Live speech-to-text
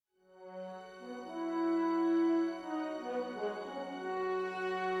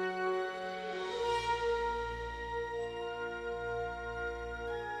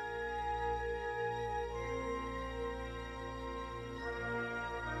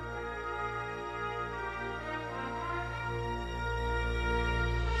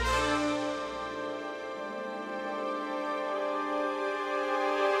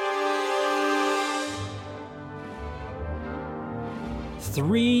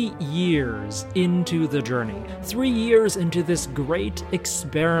3 years into the journey, 3 years into this great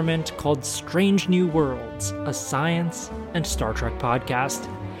experiment called Strange New Worlds, a science and Star Trek podcast,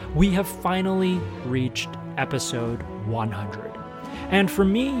 we have finally reached episode 100. And for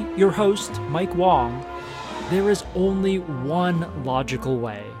me, your host, Mike Wong, there is only one logical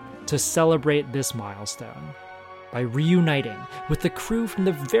way to celebrate this milestone: by reuniting with the crew from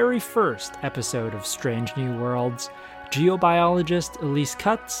the very first episode of Strange New Worlds, geobiologist Elise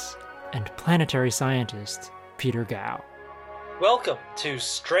Cutts and planetary scientist Peter Gao. Welcome to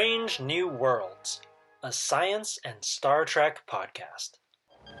Strange New Worlds, a science and Star Trek podcast.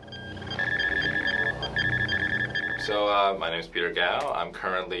 So my name is Peter Gao. I'm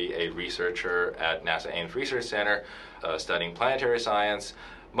currently a researcher at NASA Ames Research Center studying planetary science,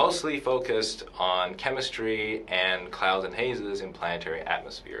 mostly focused on chemistry and clouds and hazes in planetary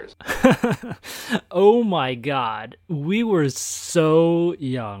atmospheres. Oh my god, we were so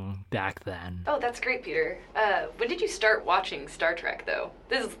young back then. Oh, that's great, Peter. When did you start watching Star Trek, though?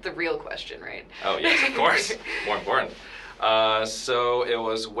 This is the real question, right? Oh, yes, of course. More important. So it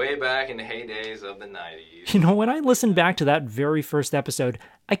was way back in the heydays of the 90s. You know, when I listen back to that very first episode,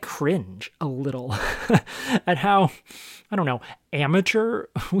 I cringe a little at how, I don't know, amateur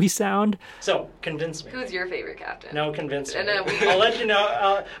we sound. So, convince me. Who's your favorite captain? No, convince me. I'll let you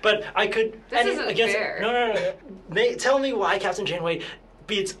know, but I could... This isn't fair. No. Tell me why Captain Janeway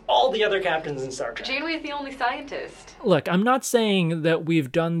beats all the other captains in Star Trek. Janeway is the only scientist. Look, I'm not saying that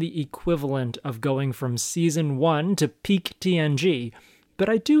we've done the equivalent of going from season 1 to peak TNG, but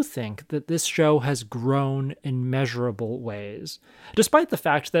I do think that this show has grown in measurable ways. Despite the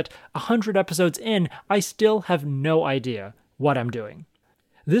fact that 100 episodes in, I still have no idea what I'm doing.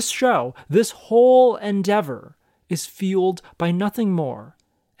 This show, this whole endeavor, is fueled by nothing more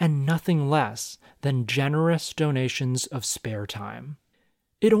and nothing less than generous donations of spare time.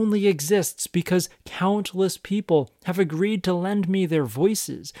 It only exists because countless people have agreed to lend me their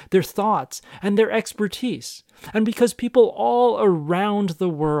voices, their thoughts, and their expertise, and because people all around the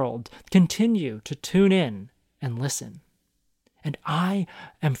world continue to tune in and listen. And I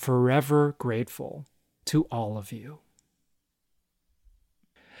am forever grateful to all of you.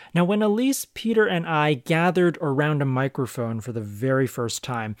 Now, when Elise, Peter, and I gathered around a microphone for the very first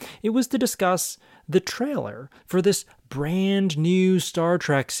time, it was to discuss the trailer for this brand new Star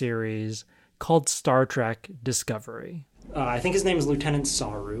Trek series called Star Trek Discovery. I think his name is Lieutenant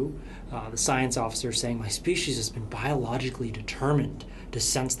Saru, the science officer, saying, "My species has been biologically determined to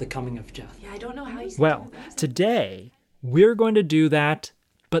sense the coming of death." Yeah, I don't know how you... Well, today, we're going to do that,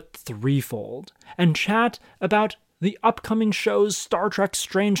 but threefold, and chat about the upcoming shows Star Trek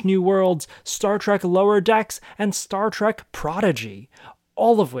Strange New Worlds, Star Trek Lower Decks, and Star Trek Prodigy,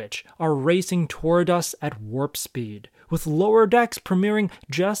 all of which are racing toward us at warp speed, with Lower Decks premiering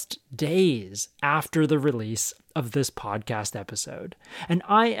just days after the release of this podcast episode. And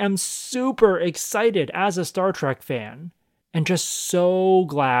I am super excited as a Star Trek fan, and just so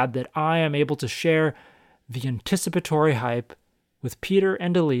glad that I am able to share the anticipatory hype with Peter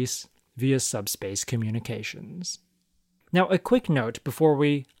and Elise via subspace communications. Now, a quick note before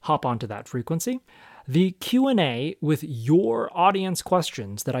we hop onto that frequency. The Q&A with your audience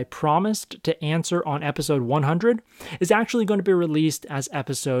questions that I promised to answer on episode 100 is actually going to be released as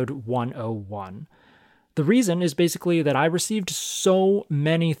episode 101. The reason is basically that I received so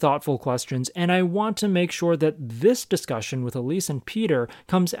many thoughtful questions, and I want to make sure that this discussion with Elise and Peter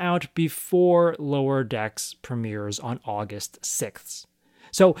comes out before Lower Decks premieres on August 6th.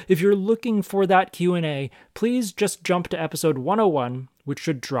 So if you're looking for that Q&A, please just jump to episode 101, which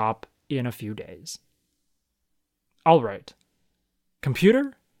should drop in a few days. All right.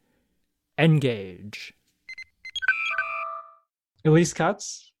 Computer, engage. Elise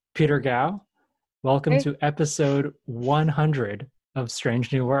Cutts, Peter Gao, welcome to episode 100 of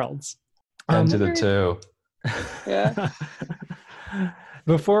Strange New Worlds. To the two. Yeah.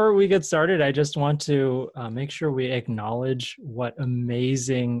 Before we get started, I just want to make sure we acknowledge what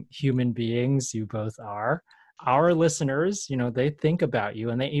amazing human beings you both are. Our listeners, they think about you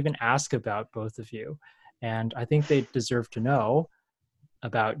and they even ask about both of you. And I think they deserve to know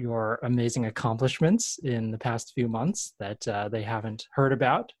about your amazing accomplishments in the past few months that they haven't heard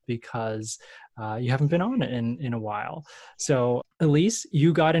about because you haven't been on in a while. So, Elise,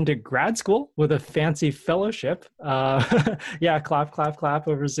 you got into grad school with a fancy fellowship. Yeah, clap, clap, clap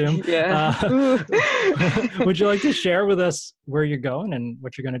over Zoom. Yeah. Would you like to share with us where you're going and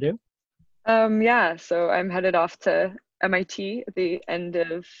what you're going to do? Yeah, so I'm headed off to MIT at the end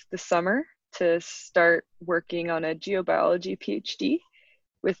of the summer to start working on a geobiology PhD.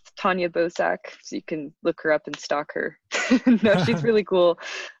 with Tanya Bosak. So you can look her up and stalk her. No, she's really cool.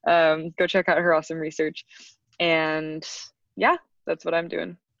 Go check out her awesome research. And yeah, that's what I'm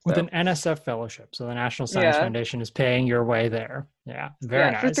doing. With So, an NSF fellowship. So the National Science Foundation is paying your way there. Yeah,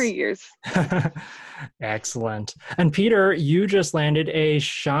 very nice. For 3 years. Excellent. And Peter, you just landed a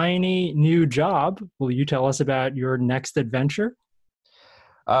shiny new job. Will you tell us about your next adventure?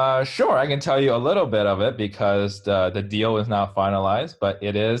 Sure, I can tell you a little bit of it because the deal is not finalized, but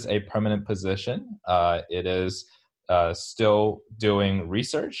it is a permanent position. It is still doing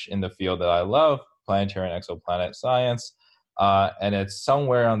research in the field that I love, planetary and exoplanet science. And it's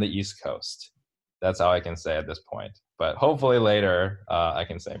somewhere on the East Coast. That's all I can say at this point. But hopefully later, I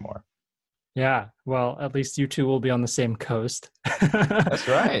can say more. Yeah, well, at least you two will be on the same coast. That's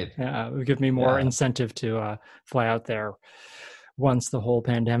right. Yeah, it would give me more incentive to fly out there once the whole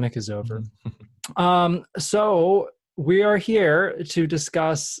pandemic is over. So we are here to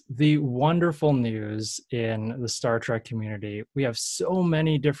discuss the wonderful news in the Star Trek community. We have so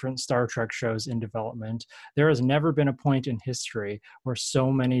many different Star Trek shows in development. There has never been a point in history where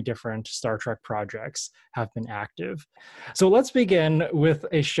so many different Star Trek projects have been active. So let's begin with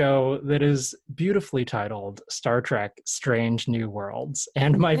a show that is beautifully titled Star Trek Strange New Worlds.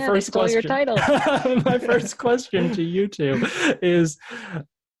 And my first question, your title. My first question to you two is,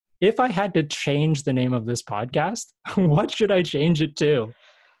 if I had to change the name of this podcast, what should I change it to?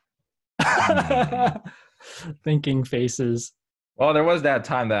 Thinking faces. Well, there was that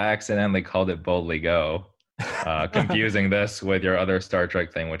time that I accidentally called it Boldly Go, confusing this with your other Star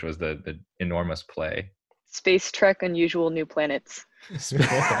Trek thing, which was the enormous play. Space Trek Unusual New Planets.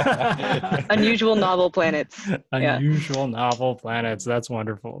 Unusual Novel Planets. Unusual Novel Planets. That's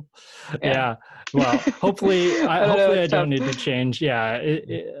wonderful. Yeah. Well, hopefully I don't need to change. Yeah.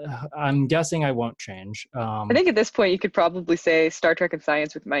 I'm guessing I won't change. I think at this point you could probably say Star Trek and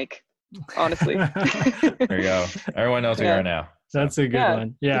Science with Mike, honestly. There you go. Everyone knows who you are now. So. That's a good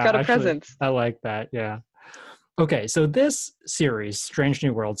one. Yeah. You got a presence. I like that. Yeah. Okay, so this series, Strange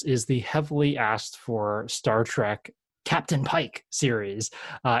New Worlds, is the heavily asked for Star Trek Captain Pike series,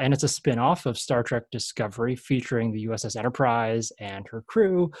 and it's a spin-off of Star Trek Discovery featuring the USS Enterprise and her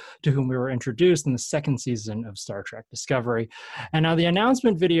crew, to whom we were introduced in the second season of Star Trek Discovery. And now the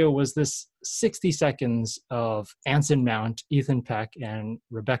announcement video was this 60 seconds of Anson Mount, Ethan Peck, and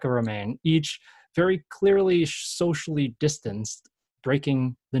Rebecca Romijn, each very clearly socially distanced,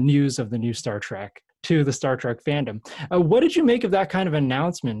 breaking the news of the new Star Trek to the Star Trek fandom. What did you make of that kind of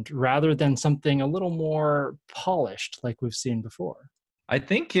announcement rather than something a little more polished like we've seen before? I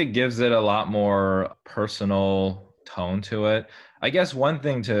think it gives it a lot more personal tone to it. I guess one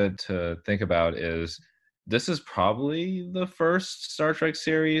thing to think about is this is probably the first Star Trek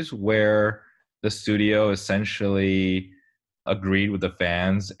series where the studio essentially agreed with the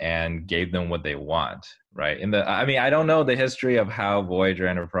fans and gave them what they want, right? I don't know the history of how Voyager,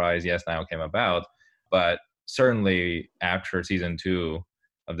 Enterprise, DS9 came about, but certainly after season 2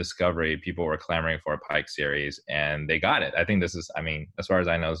 of Discovery, people were clamoring for a Pike series, and they got it. I think this is, as far as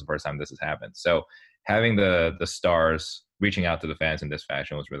I know, this is the first time this has happened. So having the stars reaching out to the fans in this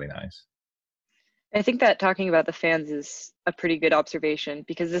fashion was really nice. I think that talking about the fans is a pretty good observation,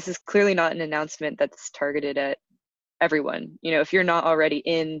 because this is clearly not an announcement that's targeted at everyone. If you're not already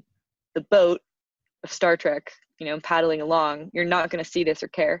in the boat of Star Trek, paddling along, you're not going to see this or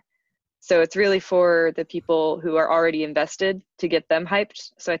care. So it's really for the people who are already invested to get them hyped.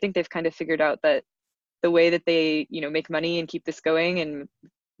 So I think they've kind of figured out that the way that they, make money and keep this going and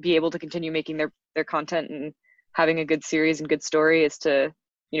be able to continue making their content and having a good series and good story is to,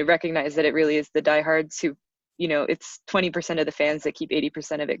 recognize that it really is the diehards who, it's 20% of the fans that keep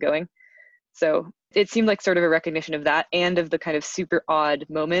 80% of it going. So it seemed like sort of a recognition of that and of the kind of super odd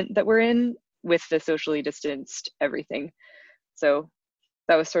moment that we're in with the socially distanced everything. So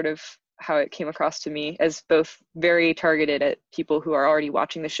that was sort of how it came across to me, as both very targeted at people who are already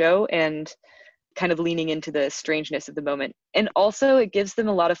watching the show and kind of leaning into the strangeness of the moment. And also it gives them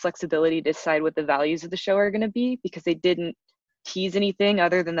a lot of flexibility to decide what the values of the show are going to be, because they didn't tease anything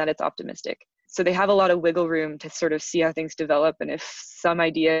other than that it's optimistic. So they have a lot of wiggle room to sort of see how things develop. And if some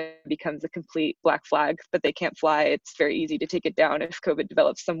idea becomes a complete black flag that they can't fly, it's very easy to take it down if COVID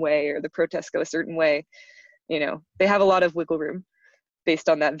develops some way or the protests go a certain way. They have a lot of wiggle room based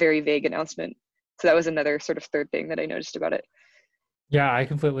on that very vague announcement. So that was another sort of third thing that I noticed about it. Yeah, I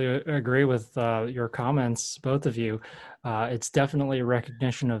completely agree with your comments, both of you. It's definitely a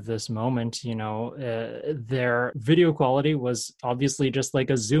recognition of this moment. Their video quality was obviously just like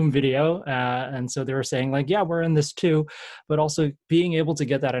a Zoom video. And so they were saying like, yeah, we're in this too. But also being able to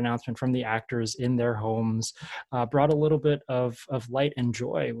get that announcement from the actors in their homes brought a little bit of light and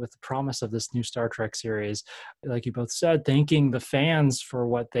joy with the promise of this new Star Trek series. Like you both said, thanking the fans for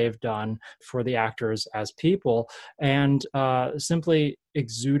what they've done for the actors as people, and simply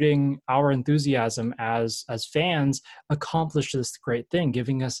exuding our enthusiasm as fans accomplished this great thing,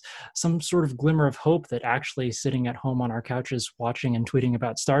 giving us some sort of glimmer of hope that actually sitting at home on our couches watching and tweeting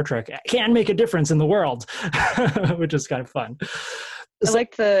about Star Trek can make a difference in the world, which is kind of fun. I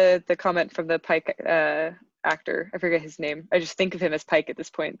liked the comment from the Pike actor. I forget his name. I just think of him as Pike at this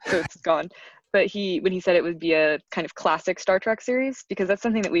point, so it's gone. But when he said it would be a kind of classic Star Trek series, because that's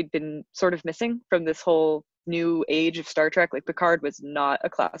something that we'd been sort of missing from this whole new age of Star Trek. Like Picard was not a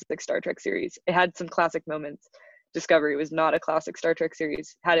classic Star Trek series. It had some classic moments. Discovery was not a classic Star Trek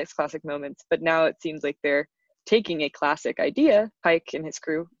series, had its classic moments, but now it seems like they're taking a classic idea, Pike and his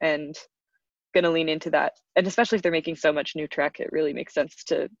crew, and going to lean into that. And especially if they're making so much new Trek, it really makes sense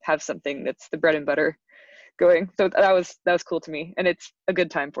to have something that's the bread and butter going. So that was cool to me, and it's a good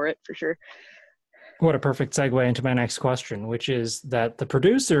time for it for sure. What a perfect segue into my next question, which is that the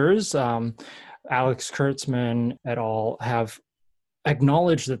producers, Alex Kurtzman et al., have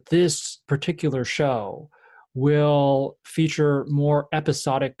acknowledged that this particular show will feature more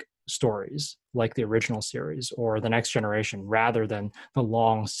episodic stories like the original series or the Next Generation, rather than the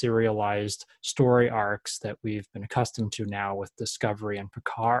long serialized story arcs that we've been accustomed to now with Discovery and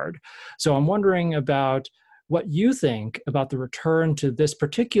Picard. So I'm wondering about what you think about the return to this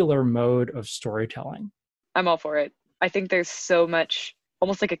particular mode of storytelling. I'm all for it. I think there's so much,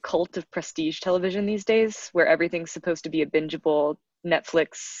 almost like a cult of prestige television these days, where everything's supposed to be a bingeable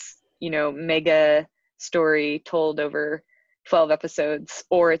Netflix, mega story told over 12 episodes,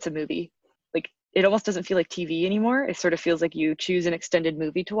 or it's a movie. Like, it almost doesn't feel like TV anymore. It sort of feels like you choose an extended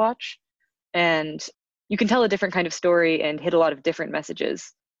movie to watch, and you can tell a different kind of story and hit a lot of different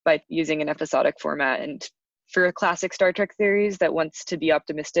messages by using an episodic format. And for a classic Star Trek series that wants to be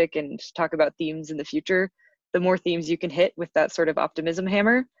optimistic and talk about themes in the future, the more themes you can hit with that sort of optimism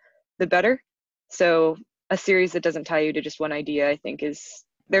hammer, the better. So a series that doesn't tie you to just one idea, I think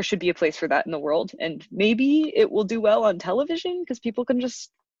there should be a place for that in the world. And maybe it will do well on television because people can just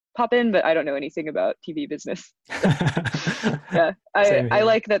pop in, but I don't know anything about TV business. Yeah, I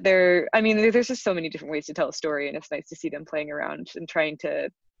like that there's just so many different ways to tell a story, and it's nice to see them playing around and trying to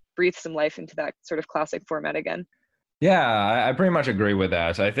breathe some life into that sort of classic format again. Yeah, I pretty much agree with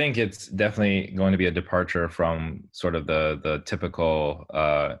that. I think it's definitely going to be a departure from sort of the typical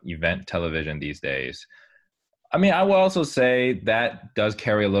event television these days. I mean, I will also say that does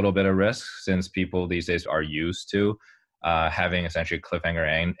carry a little bit of risk, since people these days are used to having essentially a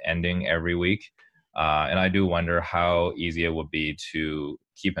cliffhanger ending every week. And I do wonder how easy it would be to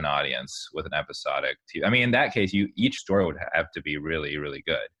keep an audience with an episodic TV. I mean, in that case, each story would have to be really, really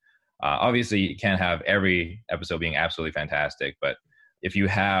good. Obviously, you can't have every episode being absolutely fantastic, but if you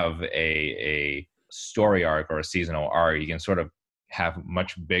have a story arc or a seasonal arc, you can sort of have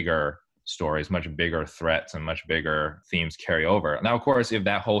much bigger stories, much bigger threats, and much bigger themes carry over. Now, of course, if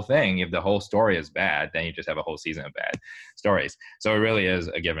the whole story is bad, then you just have a whole season of bad stories. So it really is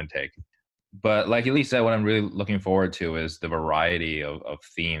a give and take. But like Elise said, what I'm really looking forward to is the variety of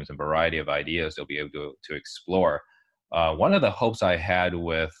themes and variety of ideas they'll be able to explore. One of the hopes I had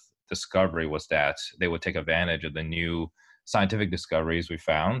with Discovery was that they would take advantage of the new scientific discoveries we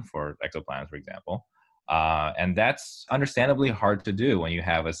found for exoplanets, for example. And that's understandably hard to do when you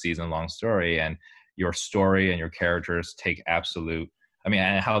have a season-long story and your story and your characters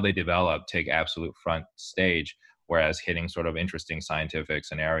and how they develop take absolute front stage, whereas hitting sort of interesting scientific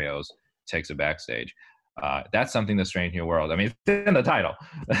scenarios takes a backstage. That's something the Strange New World, it's in the title,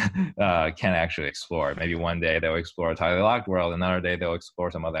 can actually explore. Maybe one day they'll explore a tightly locked world, another day they'll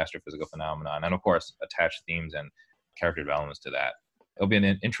explore some other astrophysical phenomenon, and of course attach themes and character developments to that. It'll be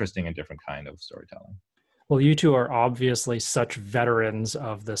an interesting and different kind of storytelling. Well, you two are obviously such veterans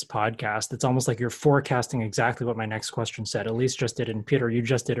of this podcast. It's almost like you're forecasting exactly what my next question said. Elise just did it, and Peter, you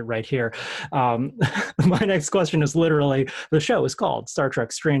just did it right here. My next question is literally, the show is called Star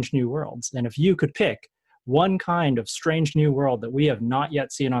Trek Strange New Worlds. And if you could pick one kind of strange new world that we have not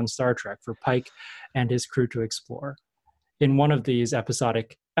yet seen on Star Trek for Pike and his crew to explore in one of these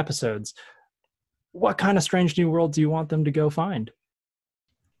episodic episodes, what kind of strange new world do you want them to go find?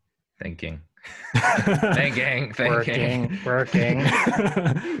 Thinking. Working. I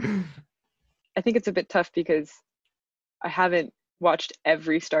think it's a bit tough because I haven't watched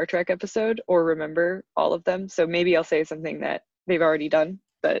every Star Trek episode or remember all of them. So maybe I'll say something that they've already done.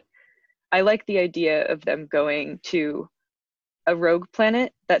 But I like the idea of them going to a rogue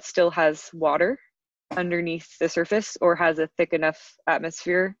planet that still has water underneath the surface or has a thick enough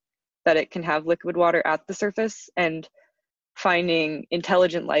atmosphere that it can have liquid water at the surface, and finding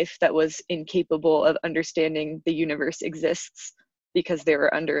intelligent life that was incapable of understanding the universe exists because they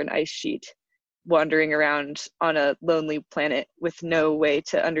were under an ice sheet, wandering around on a lonely planet with no way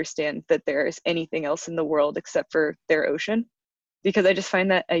to understand that there is anything else in the world except for their ocean. Because I just find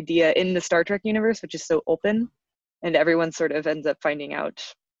that idea in the Star Trek universe, which is so open, and everyone sort of ends up finding out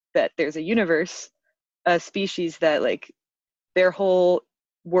that there's a universe, a species that like their whole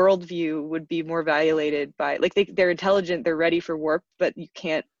worldview would be more violated by, like they're intelligent, they're ready for warp, but you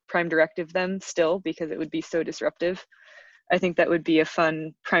can't prime directive them still because it would be so disruptive. I think that would be a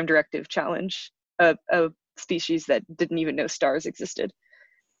fun prime directive challenge, a species that didn't even know stars existed.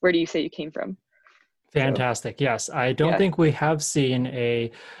 Where do you say you came from? Fantastic. So, yes, I don't think we have seen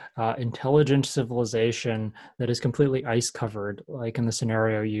a intelligent civilization that is completely ice covered, like in the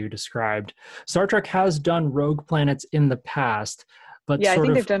scenario you described. Star Trek has done rogue planets in the past, but sort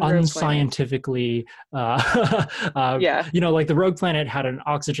of unscientifically, you know, like the rogue planet had an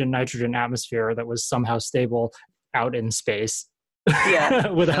oxygen, nitrogen atmosphere that was somehow stable out in space. Yeah.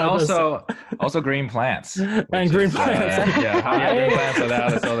 also green plants and green plants. Green plants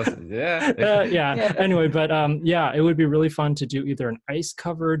without it. Anyway, but it would be really fun to do either an ice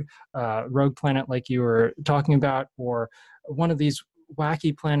covered rogue planet like you were talking about, or one of these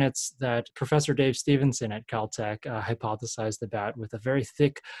wacky planets that Professor Dave Stevenson at Caltech hypothesized about, with a very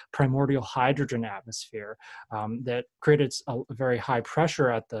thick primordial hydrogen atmosphere that created a very high pressure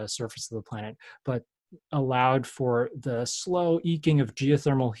at the surface of the planet, but allowed for the slow eking of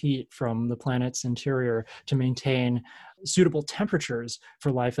geothermal heat from the planet's interior to maintain suitable temperatures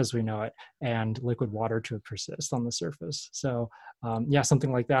for life as we know it, and liquid water to persist on the surface. So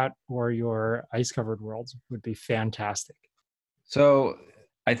something like that, or your ice-covered worlds would be fantastic. So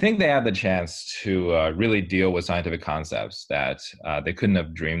I think they have the chance to really deal with scientific concepts that they couldn't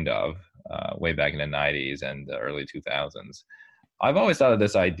have dreamed of way back in the 90s and the early 2000s. I've always thought of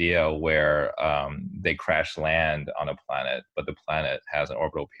this idea where they crash land on a planet, but the planet has an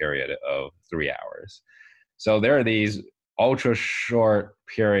orbital period of 3 hours. So there are these ultra short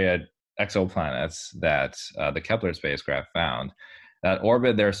period exoplanets that the Kepler spacecraft found that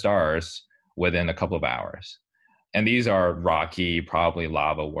orbit their stars within a couple of hours. And these are rocky, probably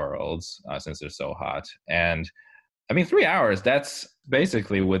lava worlds since they're so hot. And I mean, 3 hours, that's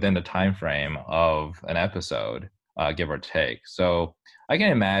basically within the time frame of an episode. Give or take. So I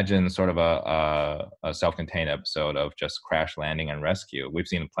can imagine sort of a self-contained episode of just crash landing and rescue. We've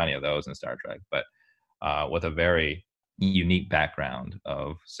seen plenty of those in Star Trek, but with a very unique background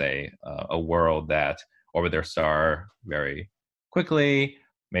of, say, a world that orbit their star very quickly,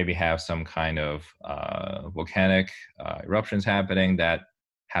 maybe have some kind of volcanic eruptions happening that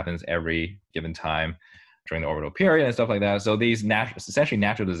happens every given time during the orbital period and stuff like that. So these essentially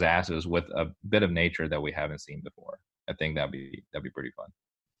natural disasters with a bit of nature that we haven't seen before. I think that'd be pretty fun.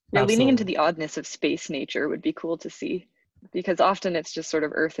 Yeah, leaning into the oddness of space nature would be cool to see, because often it's just sort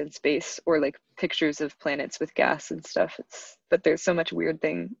of Earth in space, or like pictures of planets with gas and stuff. But there's so much weird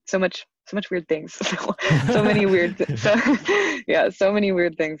things. So many weird things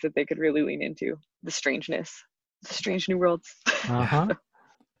that they could really lean into. The strangeness, the strange new worlds.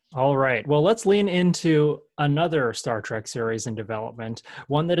 All right. Well, let's lean into another Star Trek series in development,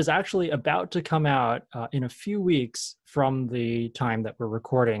 one that is actually about to come out in a few weeks from the time that we're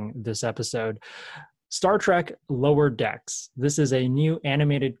recording this episode. Star Trek Lower Decks. This is a new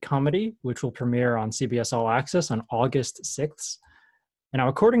animated comedy, which will premiere on CBS All Access on August 6th. Now,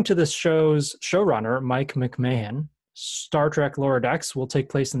 according to this show's showrunner, Mike McMahan, Star Trek Lower Decks will take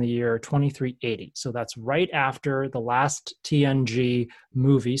place in the year 2380. So that's right after the last TNG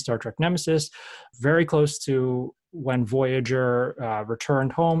movie, Star Trek Nemesis, very close to when Voyager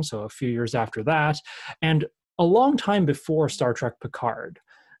returned home, so a few years after that, and a long time before Star Trek Picard.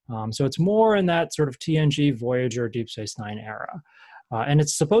 So it's more in that sort of TNG, Voyager, Deep Space Nine era. And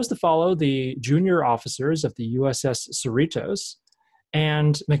it's supposed to follow the junior officers of the USS Cerritos.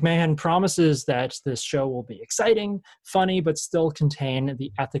 And McMahon promises that this show will be exciting, funny, but still contain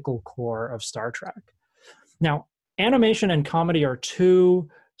the ethical core of Star Trek. Now, animation and comedy are two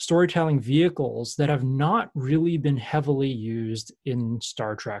storytelling vehicles that have not really been heavily used in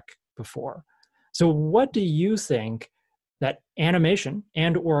Star Trek before. So what do you think that animation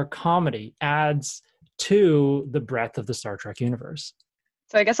and or comedy adds to the breadth of the Star Trek universe?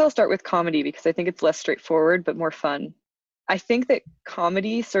 So I guess I'll start with comedy because I think it's less straightforward but more fun. I think that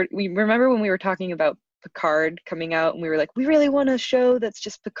comedy we remember when we were talking about Picard coming out and we were like, we really want a show that's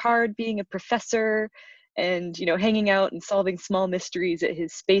just Picard being a professor and, you know, hanging out and solving small mysteries at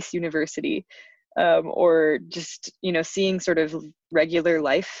his space university, or just, you know, seeing sort of regular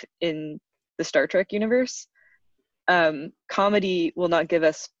life in the Star Trek universe. Comedy will not give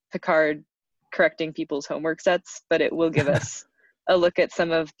us Picard correcting people's homework sets, but it will give us a look at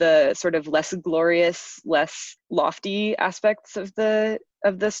some of the sort of less glorious, less lofty aspects of the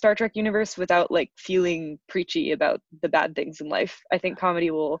Star Trek universe without like feeling preachy about the bad things in life. I think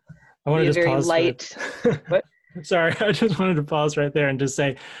comedy will be a very light. What? Sorry, I just wanted to pause right there and just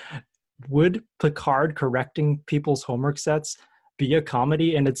say, would Picard correcting people's homework sets be a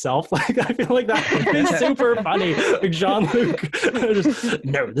comedy in itself? Like, I feel like that would be super funny. Like Jean-Luc, just,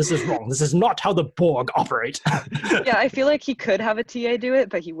 no, this is wrong. This is not how the Borg operate. Yeah, I feel like he could have a TA do it,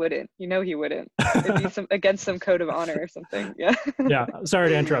 but he wouldn't. You know, he wouldn't. It'd be against some code of honor or something. Yeah. Yeah. Sorry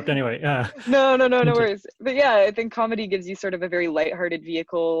to interrupt. Anyway. No worries. But yeah, I think comedy gives you sort of a very lighthearted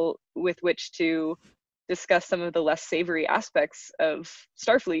vehicle with which to discuss some of the less savory aspects of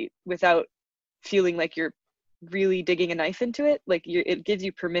Starfleet without feeling like you're really digging a knife into it. Like it gives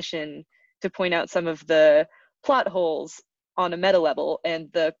you permission to point out some of the plot holes on a meta level and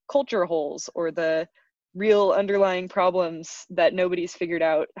the culture holes or the real underlying problems that nobody's figured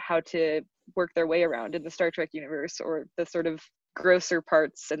out how to work their way around in the Star Trek universe, or the sort of grosser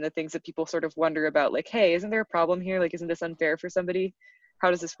parts and the things that people sort of wonder about, like, hey, isn't there a problem here? Like, isn't this unfair for somebody?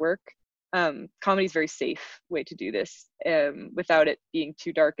 How does this work? Comedy is a very safe way to do this, without it being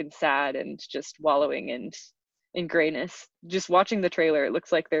too dark and sad and just wallowing in grayness. Just watching the trailer, it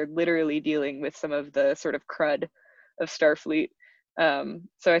looks like they're literally dealing with some of the sort of crud of Starfleet.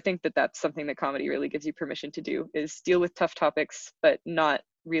 So I think that that's something that comedy really gives you permission to do, is deal with tough topics, but not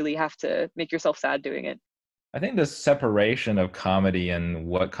really have to make yourself sad doing it. I think the separation of comedy and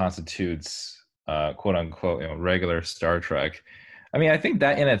what constitutes quote unquote, you know, regular Star Trek, I mean, I think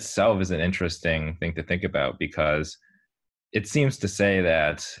that in itself is an interesting thing to think about, because it seems to say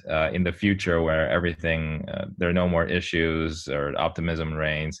that in the future, where everything, there are no more issues or optimism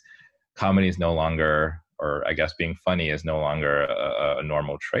reigns, comedy is no longer, or I guess being funny is no longer a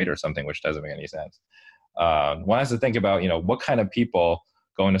normal trait or something, which doesn't make any sense. One has to think about, you know, what kind of people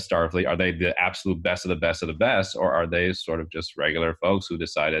go into Starfleet? Are they the absolute best of the best of the best, or are they sort of just regular folks who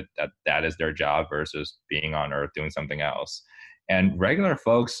decided that that is their job versus being on Earth doing something else? And regular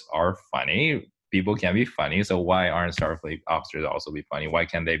folks are funny. People can be funny. So why aren't Starfleet officers also be funny? Why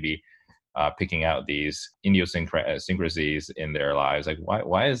can't they be picking out these idiosyncrasies in their lives? Like,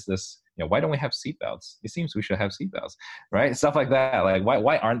 why is this, you know, why don't we have seatbelts? It seems we should have seatbelts, right? Stuff like that. Like,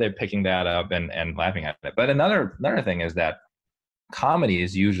 why aren't they picking that up and laughing at it? But another thing is that comedy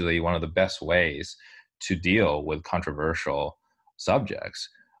is usually one of the best ways to deal with controversial subjects.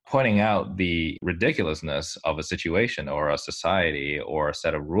 Pointing out the ridiculousness of a situation or a society or a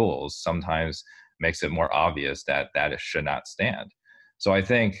set of rules sometimes makes it more obvious that it should not stand. So I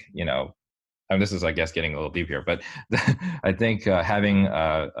think, you know, and this is, I guess, getting a little deep here, but I think having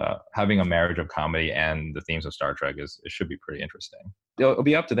a marriage of comedy and the themes of Star Trek it should be pretty interesting. It'll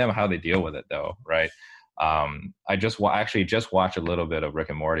be up to them how they deal with it, though, right? I actually just watched a little bit of Rick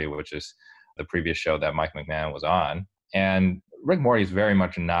and Morty, which is the previous show that Mike McMahon was on, and Rick and Morty is very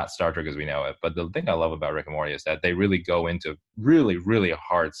much not Star Trek as we know it. But the thing I love about Rick and Morty is that they really go into really, really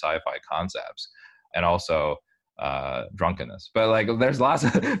hard sci-fi concepts, and also drunkenness. But like, there's lots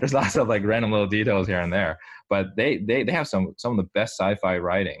of like random little details here and there. But they have some of the best sci-fi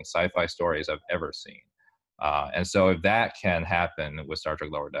writing, sci-fi stories I've ever seen. And so if that can happen with Star Trek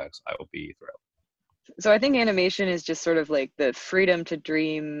Lower Decks, I will be thrilled. So I think animation is just sort of like the freedom to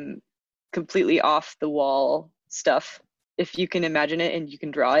dream completely off the wall stuff. If you can imagine it and you can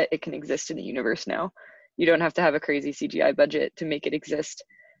draw it, it can exist in the universe now. You don't have to have a crazy CGI budget to make it exist.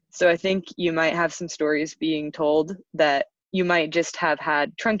 So I think you might have some stories being told that you might just have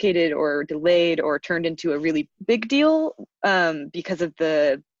had truncated or delayed or turned into a really big deal because of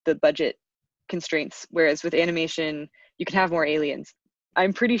the budget constraints. Whereas with animation, you can have more aliens.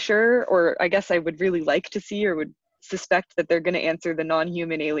 I'm pretty sure, or I guess I would really like to see or would suspect that they're going to answer the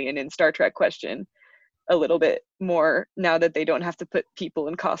non-human alien in Star Trek question a little bit more now that they don't have to put people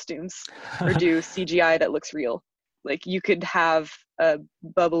in costumes or do CGI that looks real. Like, you could have a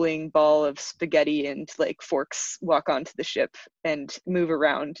bubbling ball of spaghetti and like forks walk onto the ship and move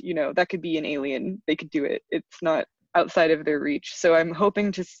around, you know, that could be an alien. They could do it. It's not outside of their reach. So I'm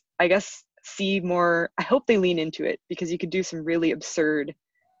hoping to, I guess, see more. I hope they lean into it, because you could do some really absurd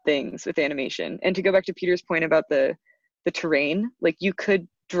things with animation. And to go back to Peter's point about the terrain, like, you could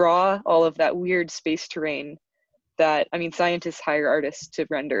draw all of that weird space terrain that, I mean, scientists hire artists to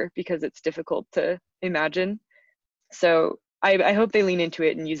render because it's difficult to imagine. So I hope they lean into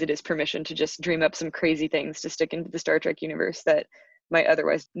it and use it as permission to just dream up some crazy things to stick into the Star Trek universe that might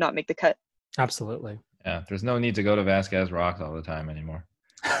otherwise not make the cut. Absolutely. Yeah, there's no need to go to Vasquez Rocks all the time anymore.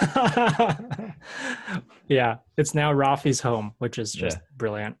 Yeah, it's now Rafi's home, which is just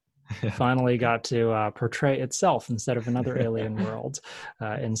brilliant. Finally got to portray itself instead of another alien world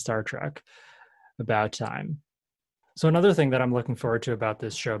in Star Trek. About time. So another thing that I'm looking forward to about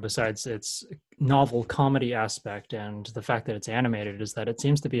this show, besides its novel comedy aspect and the fact that it's animated, is that it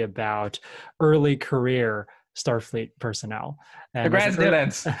seems to be about early career Starfleet personnel. And the grad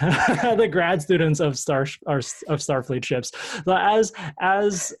students. The grad students of Starfleet ships. So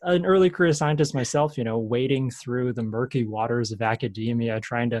as an early career scientist myself, wading through the murky waters of academia,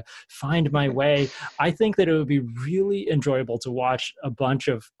 trying to find my way, I think that it would be really enjoyable to watch a bunch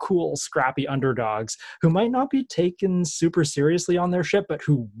of cool, scrappy underdogs who might not be taken super seriously on their ship, but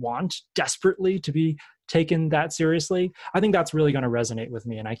who want desperately to be taken that seriously. I think that's really going to resonate with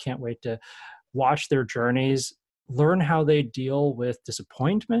me, and I can't wait to watch their journeys, learn how they deal with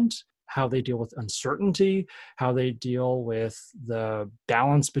disappointment, how they deal with uncertainty, how they deal with the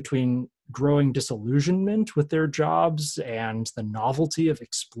balance between growing disillusionment with their jobs and the novelty of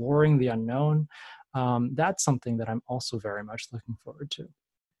exploring the unknown. That's something that I'm also very much looking forward to.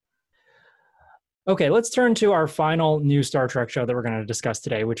 Okay, let's turn to our final new Star Trek show that we're going to discuss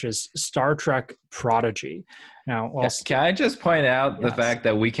today, which is Star Trek Prodigy. Now, can I just point out the fact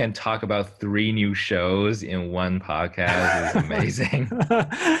that we can talk about 3 new shows in one podcast is amazing.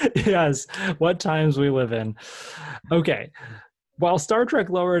 Yes, what times we live in. Okay, while Star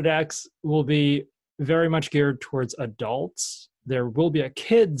Trek Lower Decks will be very much geared towards adults, there will be a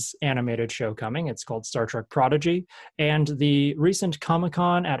kids animated show coming. It's called Star Trek Prodigy. And the recent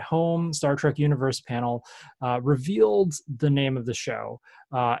Comic-Con at Home Star Trek Universe panel revealed the name of the show.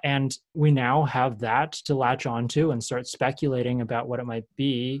 And we now have that to latch onto and start speculating about what it might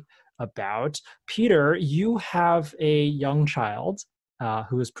be about. Peter, you have a young child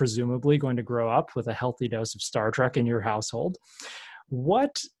who is presumably going to grow up with a healthy dose of Star Trek in your household.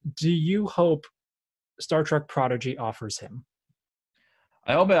 What do you hope Star Trek Prodigy offers him?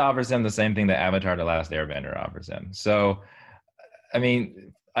 I hope it offers him the same thing that Avatar: The Last Airbender offers him. So, I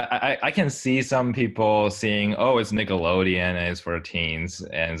mean, I can see some people seeing, oh, it's Nickelodeon and it's for teens,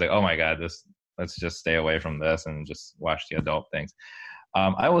 and it's like, oh my God, let's just stay away from this and just watch the adult things.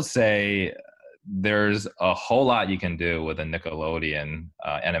 I will say there's a whole lot you can do with a Nickelodeon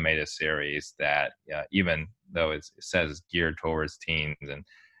animated series that, even though it says geared towards teens and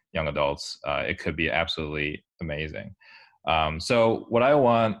young adults, it could be absolutely amazing. So what I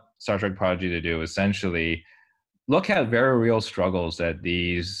want Star Trek Prodigy to do is essentially look at very real struggles that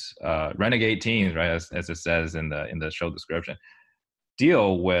these renegade teens, right, as it says in the show description,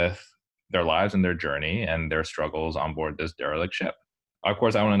 deal with their lives and their journey and their struggles on board this derelict ship. Of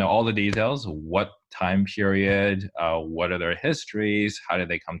course, I want to know all the details. What time period? What are their histories? How did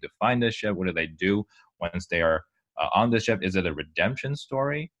they come to find this ship? What do they do once they are on the ship? Is it a redemption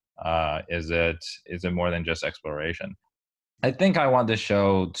story? Is it more than just exploration? I think I want this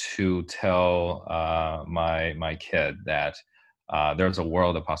show to tell my kid that there's a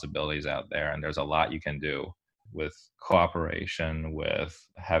world of possibilities out there, and there's a lot you can do with cooperation, with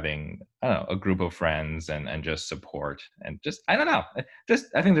having, a group of friends and just support, and just, I don't know.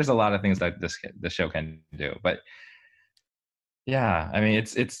 I think there's a lot of things that this show can do. But yeah, I mean,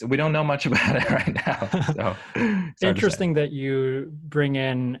 it's we don't know much about it right now. So interesting that you bring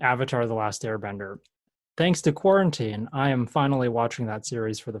in Avatar: The Last Airbender. Thanks to quarantine, I am finally watching that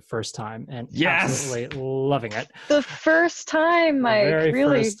series for the first time and absolutely loving it. The first time, Mike. The very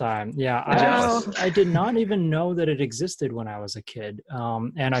really? First time. Yeah. Wow. I did not even know that it existed when I was a kid.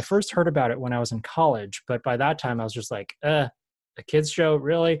 And I first heard about it when I was in college. But by that time, I was just like, a kid's show?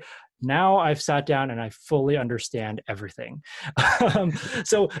 Really? Now I've sat down and I fully understand everything.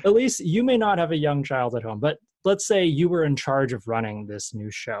 So Elise, you may not have a young child at home, but let's say you were in charge of running this new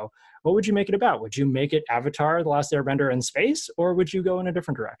show. What would you make it about? Would you make it Avatar: The Last Airbender in space, or would you go in a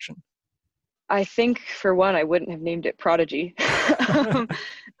different direction? I think, for one, I wouldn't have named it Prodigy.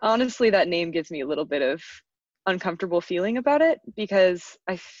 Honestly, that name gives me a little bit of uncomfortable feeling about it, because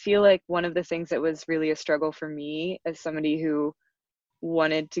I feel like one of the things that was really a struggle for me as somebody who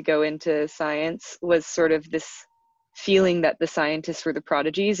wanted to go into science was sort of this feeling that the scientists were the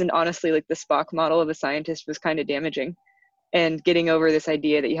prodigies. And honestly, like, the Spock model of a scientist was kind of damaging. And getting over this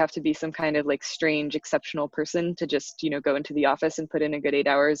idea that you have to be some kind of like strange, exceptional person to just, go into the office and put in a good 8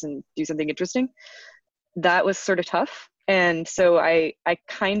 hours and do something interesting, that was sort of tough. And so I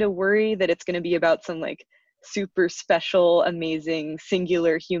kind of worry that it's going to be about some like super special, amazing,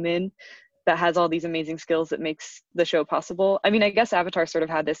 singular human that has all these amazing skills that makes the show possible. I mean, I guess Avatar sort of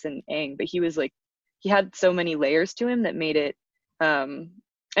had this in Aang, but he had so many layers to him that made it,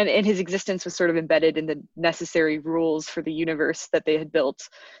 and his existence was sort of embedded in the necessary rules for the universe that they had built.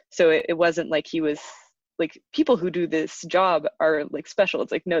 So it wasn't like he was like, people who do this job are like special.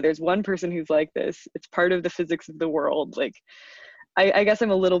 It's like, no, there's one person who's like this. It's part of the physics of the world. Like, I guess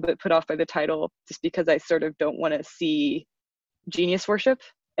I'm a little bit put off by the title just because I sort of don't want to see genius worship.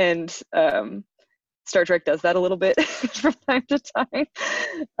 And Star Trek does that a little bit from time to time.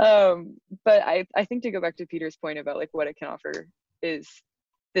 But I think, to go back to Peter's point about like what it can offer, is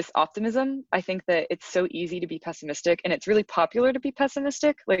this optimism. I think that it's so easy to be pessimistic, and it's really popular to be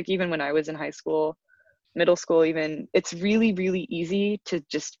pessimistic. Like, even when I was in high school, middle school even, it's really, really easy to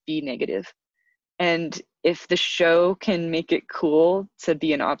just be negative. And if the show can make it cool to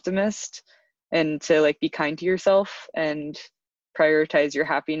be an optimist and to like be kind to yourself and prioritize your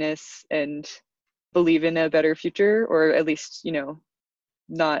happiness and believe in a better future, or at least, you know,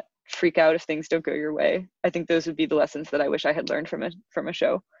 not freak out if things don't go your way, I think those would be the lessons that I wish I had learned from a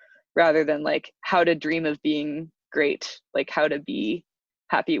show, rather than like how to dream of being great. Like, how to be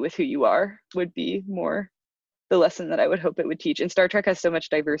happy with who you are would be more the lesson that I would hope it would teach. And Star Trek has so much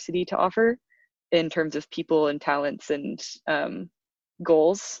diversity to offer in terms of people and talents and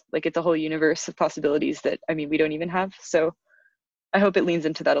goals. Like, it's a whole universe of possibilities that, I mean, we don't even have. So I hope it leans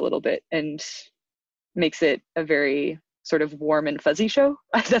into that a little bit and makes it a very sort of warm and fuzzy show.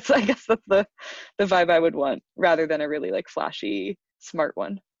 I guess that's the vibe I would want, rather than a really like flashy, smart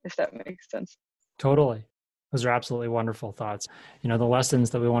one, if that makes sense. Totally. Those are absolutely wonderful thoughts. You know, the lessons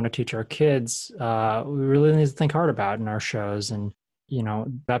that we want to teach our kids, we really need to think hard about in our shows. And, you know,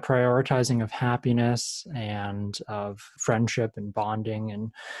 that prioritizing of happiness and of friendship and bonding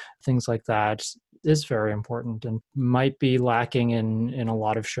and things like that is very important, and might be lacking in a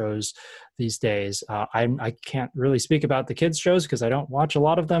lot of shows these days. I can't really speak about the kids' shows because I don't watch a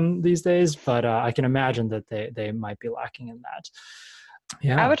lot of them these days, but I can imagine that they might be lacking in that.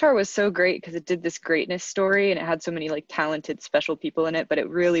 Yeah. Avatar was so great because it did this greatness story, and it had so many like talented, special people in it, but it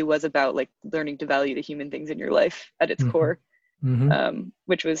really was about like learning to value the human things in your life at its core,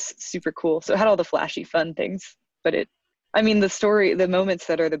 which was super cool. So it had all the flashy, fun things, but the story, the moments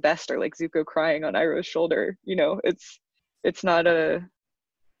that are the best are like Zuko crying on Iroh's shoulder. You know, it's not I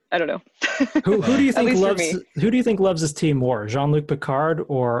don't know. Who do you think loves his team more, Jean-Luc Picard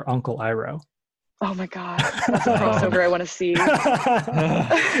or Uncle Iroh? Oh my God, that's a crossover I want to see.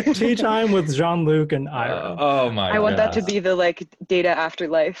 Tea time with Jean-Luc and Iroh. I want that to be the like Data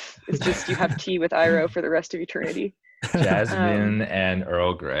afterlife. It's just you have tea with Iroh for the rest of eternity. Jasmine and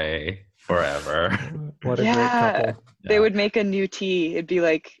Earl Grey forever. What a great couple. They would make a new tea. It'd be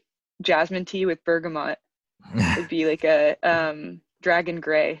like jasmine tea with bergamot. It'd be like a Dragon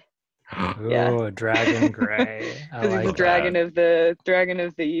Grey. Oh, Dragon Grey. Because he's the dragon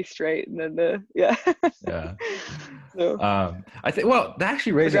of the east, right? And then yeah. So, I think, well, that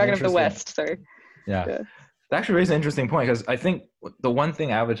actually raises the dragon of the west. Sorry. Yeah. That actually raised an interesting point, because I think the one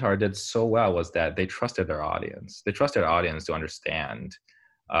thing Avatar did so well was that they trusted their audience. They trusted their audience to understand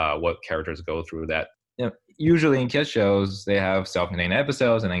what characters go through. That, you know, usually in kids shows they have self-contained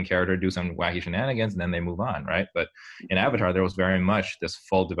episodes and then character do some wacky shenanigans and then they move on, right? But in Avatar there was very much this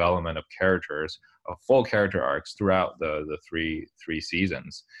full development of characters, of full character arcs throughout the three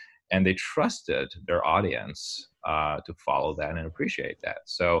seasons, and they trusted their audience to follow that and appreciate that.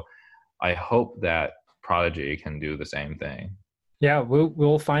 So I hope that Prodigy can do the same thing. Yeah,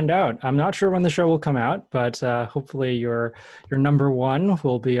 we'll find out. I'm not sure when the show will come out, but hopefully your number one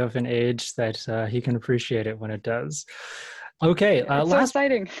will be of an age that he can appreciate it when it does. Okay, it's so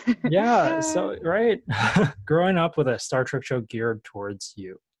exciting. Yeah, so right, growing up with a Star Trek show geared towards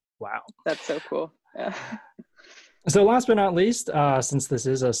you. Wow, that's so cool. Yeah. So last but not least, since this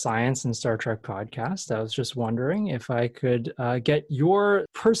is a science and Star Trek podcast, I was just wondering if I could get your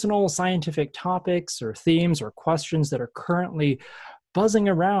personal scientific topics or themes or questions that are currently buzzing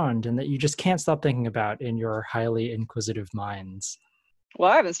around and that you just can't stop thinking about in your highly inquisitive minds. Well,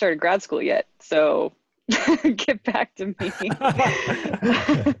 I haven't started grad school yet, so get back to me.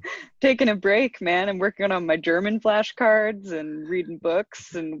 Taking a break, man. I'm working on my German flashcards and reading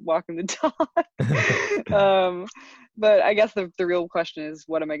books and walking the dog. But I guess the real question is,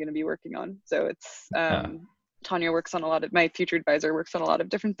 what am I going to be working on? So it's Tanya works on my future advisor works on a lot of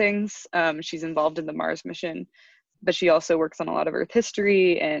different things. She's involved in the Mars mission, but she also works on a lot of Earth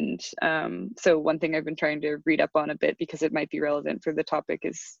history. And so one thing I've been trying to read up on a bit, because it might be relevant for the topic,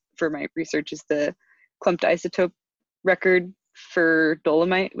 is for my research, is the clumped isotope record for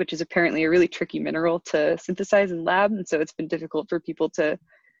dolomite, which is apparently a really tricky mineral to synthesize in lab. And so it's been difficult for people to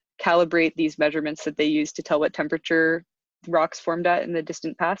calibrate these measurements that they use to tell what temperature rocks formed at in the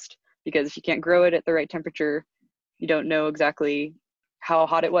distant past, because if you can't grow it at the right temperature, you don't know exactly how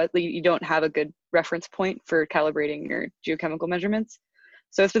hot it was. You don't have a good reference point for calibrating your geochemical measurements.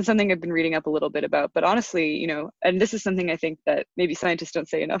 So it's been something I've been reading up a little bit about. But honestly, you know, and this is something I think that maybe scientists don't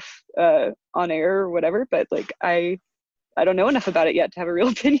say enough on air or whatever, but like I don't know enough about it yet to have a real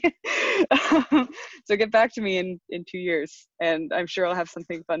opinion. So get back to me in 2 years, and I'm sure I'll have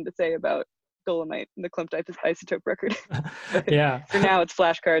something fun to say about dolomite and the clumped isotope record. Yeah. For now, it's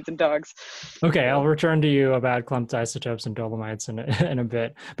flashcards and dogs. Okay, I'll return to you about clumped isotopes and dolomites in a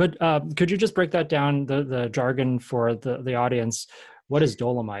bit. But could you just break that down, the jargon for the audience? What is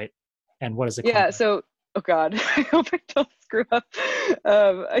dolomite and what is it? Yeah, so, oh God, I hope I don't screw up.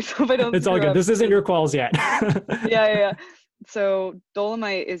 I hope I don't It's all good. up. This isn't your quals yet. Yeah. So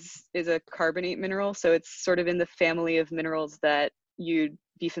dolomite is a carbonate mineral. So it's sort of in the family of minerals that you'd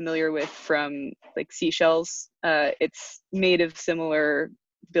be familiar with from like seashells. It's made of similar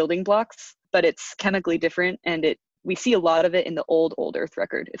building blocks, but it's chemically different, and we see a lot of it in the old earth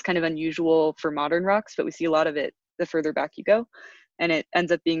record. It's kind of unusual for modern rocks, but we see a lot of it the further back you go, and it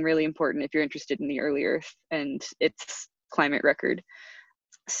ends up being really important if you're interested in the early earth and its climate record.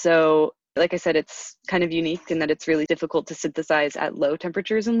 So like I said, it's kind of unique in that it's really difficult to synthesize at low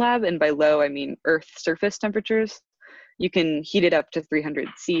temperatures in lab, and by low I mean earth surface temperatures. You can heat it up to 300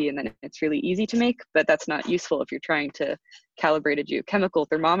 C and then it's really easy to make, but that's not useful if you're trying to calibrate a geochemical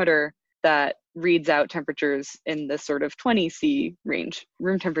thermometer that reads out temperatures in the sort of 20 C range,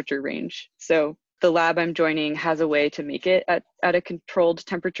 room temperature range. So the lab I'm joining has a way to make it at a controlled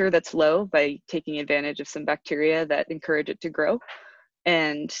temperature that's low by taking advantage of some bacteria that encourage it to grow.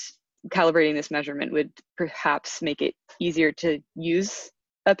 And calibrating this measurement would perhaps make it easier to use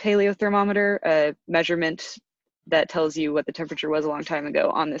a paleothermometer, a measurement that tells you what the temperature was a long time ago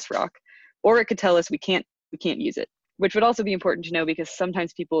on this rock. Or it could tell us we can't use it, which would also be important to know because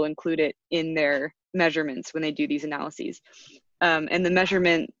sometimes people include it in their measurements when they do these analyses. And the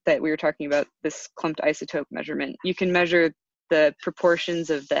measurement that we were talking about, this clumped isotope measurement, you can measure the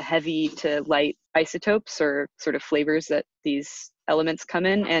proportions of the heavy to light isotopes or sort of flavors that these elements come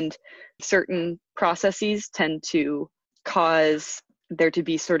in, and certain processes tend to cause there to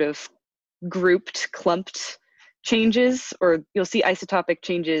be sort of grouped, clumped changes, or you'll see isotopic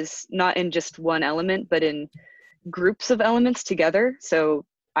changes not in just one element, but in groups of elements together. So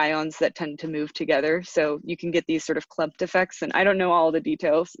ions that tend to move together. So you can get these sort of clumped effects. And I don't know all the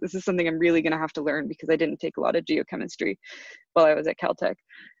details. This is something I'm really going to have to learn because I didn't take a lot of geochemistry while I was at Caltech,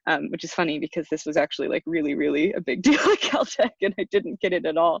 which is funny because this was actually like really, really a big deal at Caltech and I didn't get it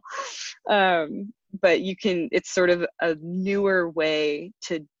at all. But it's sort of a newer way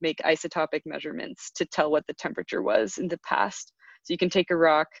to make isotopic measurements to tell what the temperature was in the past. So you can take a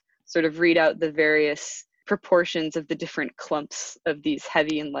rock, sort of read out the various proportions of the different clumps of these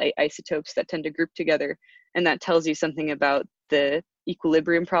heavy and light isotopes that tend to group together. And that tells you something about the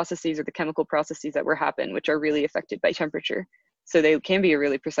equilibrium processes or the chemical processes that were happening, which are really affected by temperature. So they can be a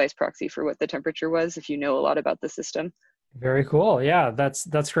really precise proxy for what the temperature was if you know a lot about the system. Very cool. Yeah,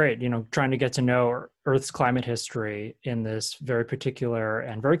 that's great. You know, trying to get to know Earth's climate history in this very particular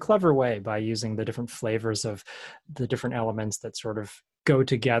and very clever way by using the different flavors of the different elements that sort of go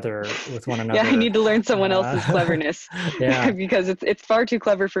together with one another. Yeah, I need to learn someone else's cleverness. Yeah. Because it's far too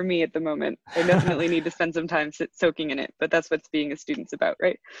clever for me at the moment. I definitely need to spend some time soaking in it, but that's what being a student's about,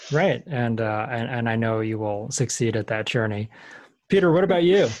 right? Right. And I know you will succeed at that journey. Peter, what about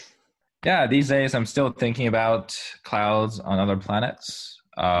you? Yeah, these days I'm still thinking about clouds on other planets.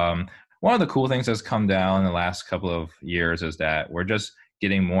 One of the cool things that's come down in the last couple of years is that we're just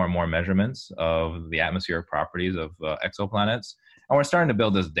getting more and more measurements of the atmospheric properties of exoplanets. And we're starting to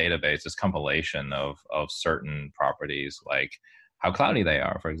build this database, this compilation of certain properties, like how cloudy they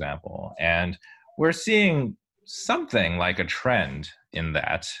are, for example. And we're seeing something like a trend in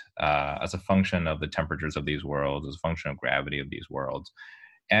that as a function of the temperatures of these worlds, as a function of gravity of these worlds.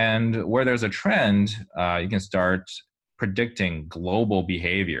 And where there's a trend, you can start predicting global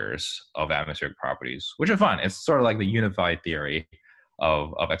behaviors of atmospheric properties, which are fun. It's sort of like the unified theory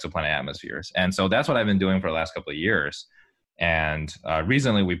of exoplanet atmospheres. And so that's what I've been doing for the last couple of years. And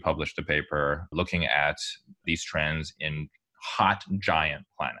recently we published a paper looking at these trends in hot giant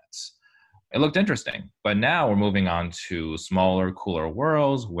planets. It looked interesting, but now we're moving on to smaller, cooler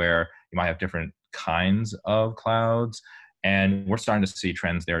worlds where you might have different kinds of clouds. And we're starting to see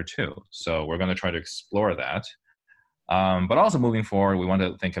trends there too. So we're going to try to explore that. But also moving forward, we want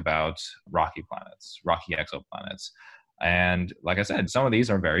to think about rocky planets, rocky exoplanets. And like I said, some of these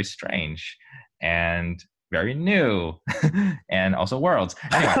are very strange and very new and also worlds.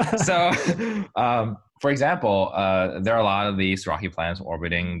 Anyway, so for example, there are a lot of these rocky planets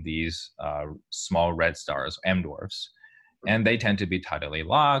orbiting these small red stars, M dwarfs, and they tend to be tidally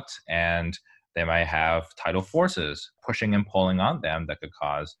locked, and they might have tidal forces pushing and pulling on them that could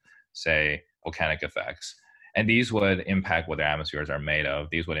cause, say, volcanic effects. And these would impact what their atmospheres are made of.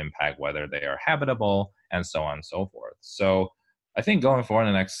 These would impact whether they are habitable, and so on and so forth. So I think going forward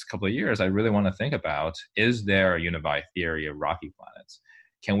in the next couple of years, I really want to think about, is there a unified theory of rocky planets?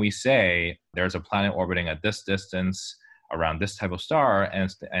 Can we say there's a planet orbiting at this distance around this type of star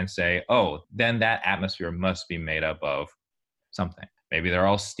and say, oh, then that atmosphere must be made up of something. Maybe they're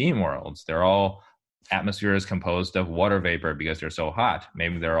all steam worlds. They're all atmospheres composed of water vapor because they're so hot.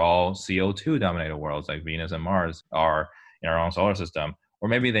 Maybe they're all CO2 dominated worlds like Venus and Mars are in our own solar system. Or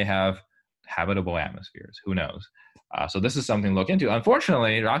maybe they have habitable atmospheres. Who knows? So this is something to look into.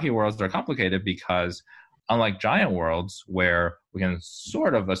 Unfortunately, rocky worlds are complicated because unlike giant worlds where we can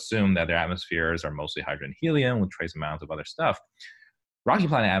sort of assume that their atmospheres are mostly hydrogen helium with trace amounts of other stuff, rocky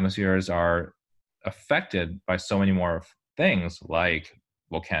planet atmospheres are affected by so many more things like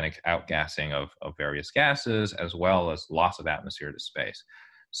volcanic outgassing of various gases, as well as loss of atmosphere to space.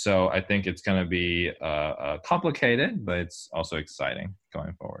 So I think it's going to be complicated, but it's also exciting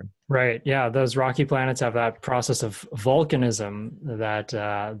going forward. Right. Yeah. Those rocky planets have that process of volcanism that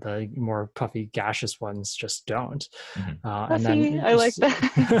the more puffy gaseous ones just don't. Mm-hmm. And then I like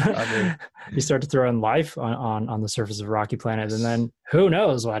that. You start to throw in life on the surface of a rocky planet, and then who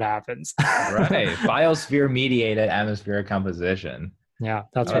knows what happens. Right. Biosphere mediated atmospheric composition. Yeah,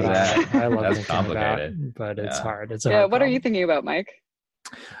 that's what I love that's thinking complicated. about, but it's hard. It's a hard hard what problem. are you thinking about, Mike?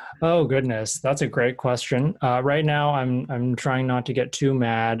 Oh goodness, that's a great question. Right now, I'm trying not to get too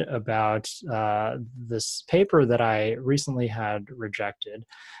mad about this paper that I recently had rejected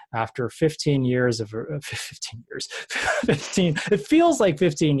after 15 years of 15 years. 15. It feels like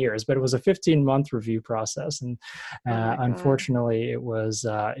 15 years, but it was a 15-month review process, and unfortunately, it was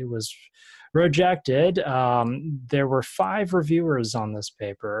rejected. There were 5 reviewers on this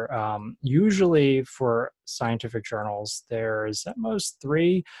paper. Usually for scientific journals, there's at most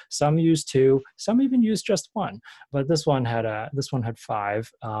 3. Some use 2. Some even use just 1. But this one had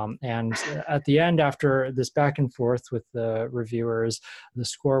 5. And at the end, after this back and forth with the reviewers, the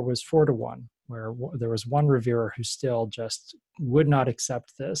score was 4-1. Where there was one reviewer who still just would not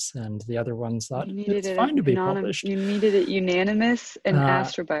accept this, and the other ones thought it's fine to be published. You needed it unanimous in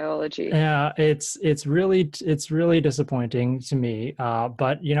astrobiology. Yeah, it's really disappointing to me.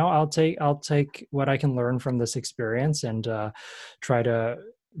 But I'll take what I can learn from this experience and try to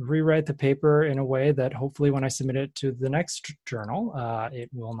rewrite the paper in a way that hopefully when I submit it to the next journal, it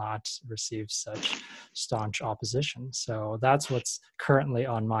will not receive such staunch opposition. So that's what's currently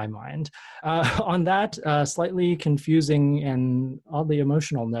on my mind. On that slightly confusing and oddly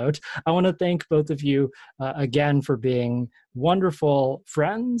emotional note, I want to thank both of you again for being wonderful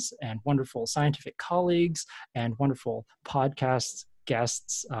friends and wonderful scientific colleagues and wonderful podcast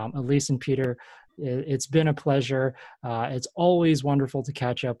guests. Elise and Peter, it's been a pleasure. It's always wonderful to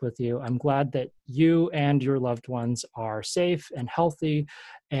catch up with you. I'm glad that you and your loved ones are safe and healthy,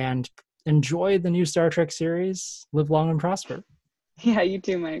 and enjoy the new Star Trek series. Live long and prosper. Yeah, you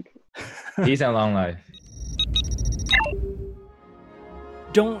too, Mike. Peace and long life.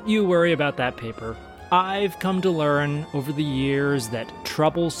 Don't you worry about that paper. I've come to learn over the years that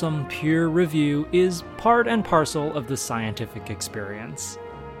troublesome peer review is part and parcel of the scientific experience.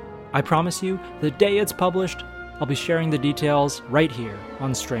 I promise you, the day it's published, I'll be sharing the details right here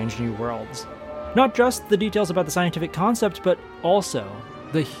on Strange New Worlds. Not just the details about the scientific concept, but also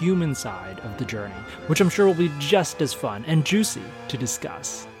the human side of the journey, which I'm sure will be just as fun and juicy to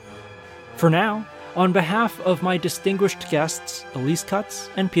discuss. For now, on behalf of my distinguished guests, Elise Cutts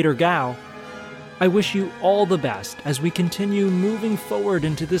and Peter Gao, I wish you all the best as we continue moving forward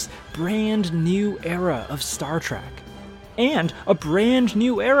into this brand new era of Star Trek. And a brand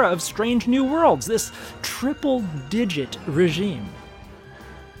new era of Strange New Worlds, this triple-digit regime.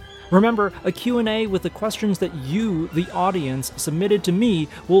 Remember, a Q&A with the questions that you, the audience, submitted to me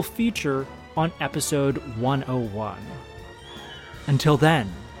will feature on episode 101. Until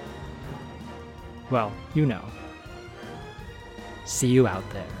then, well, see you out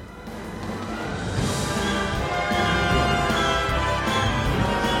there.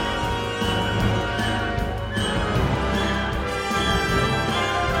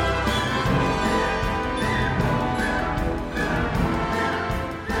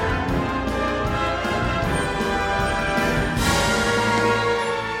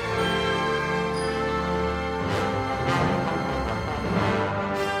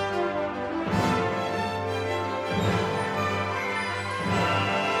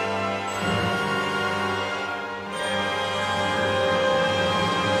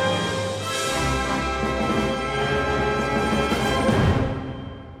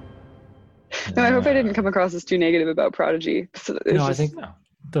 I didn't come across as too negative about Prodigy. So No, I think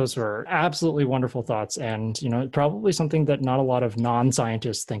those were absolutely wonderful thoughts, and probably something that not a lot of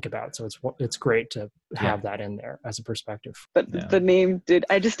non-scientists think about. So it's great to have that in there as a perspective. But the name did.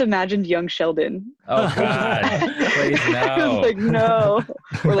 I just imagined young Sheldon. Oh God, please I was no. like, no,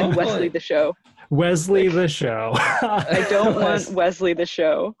 or like Wesley the Show. Wesley the Show. I don't want Wesley the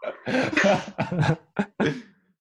Show.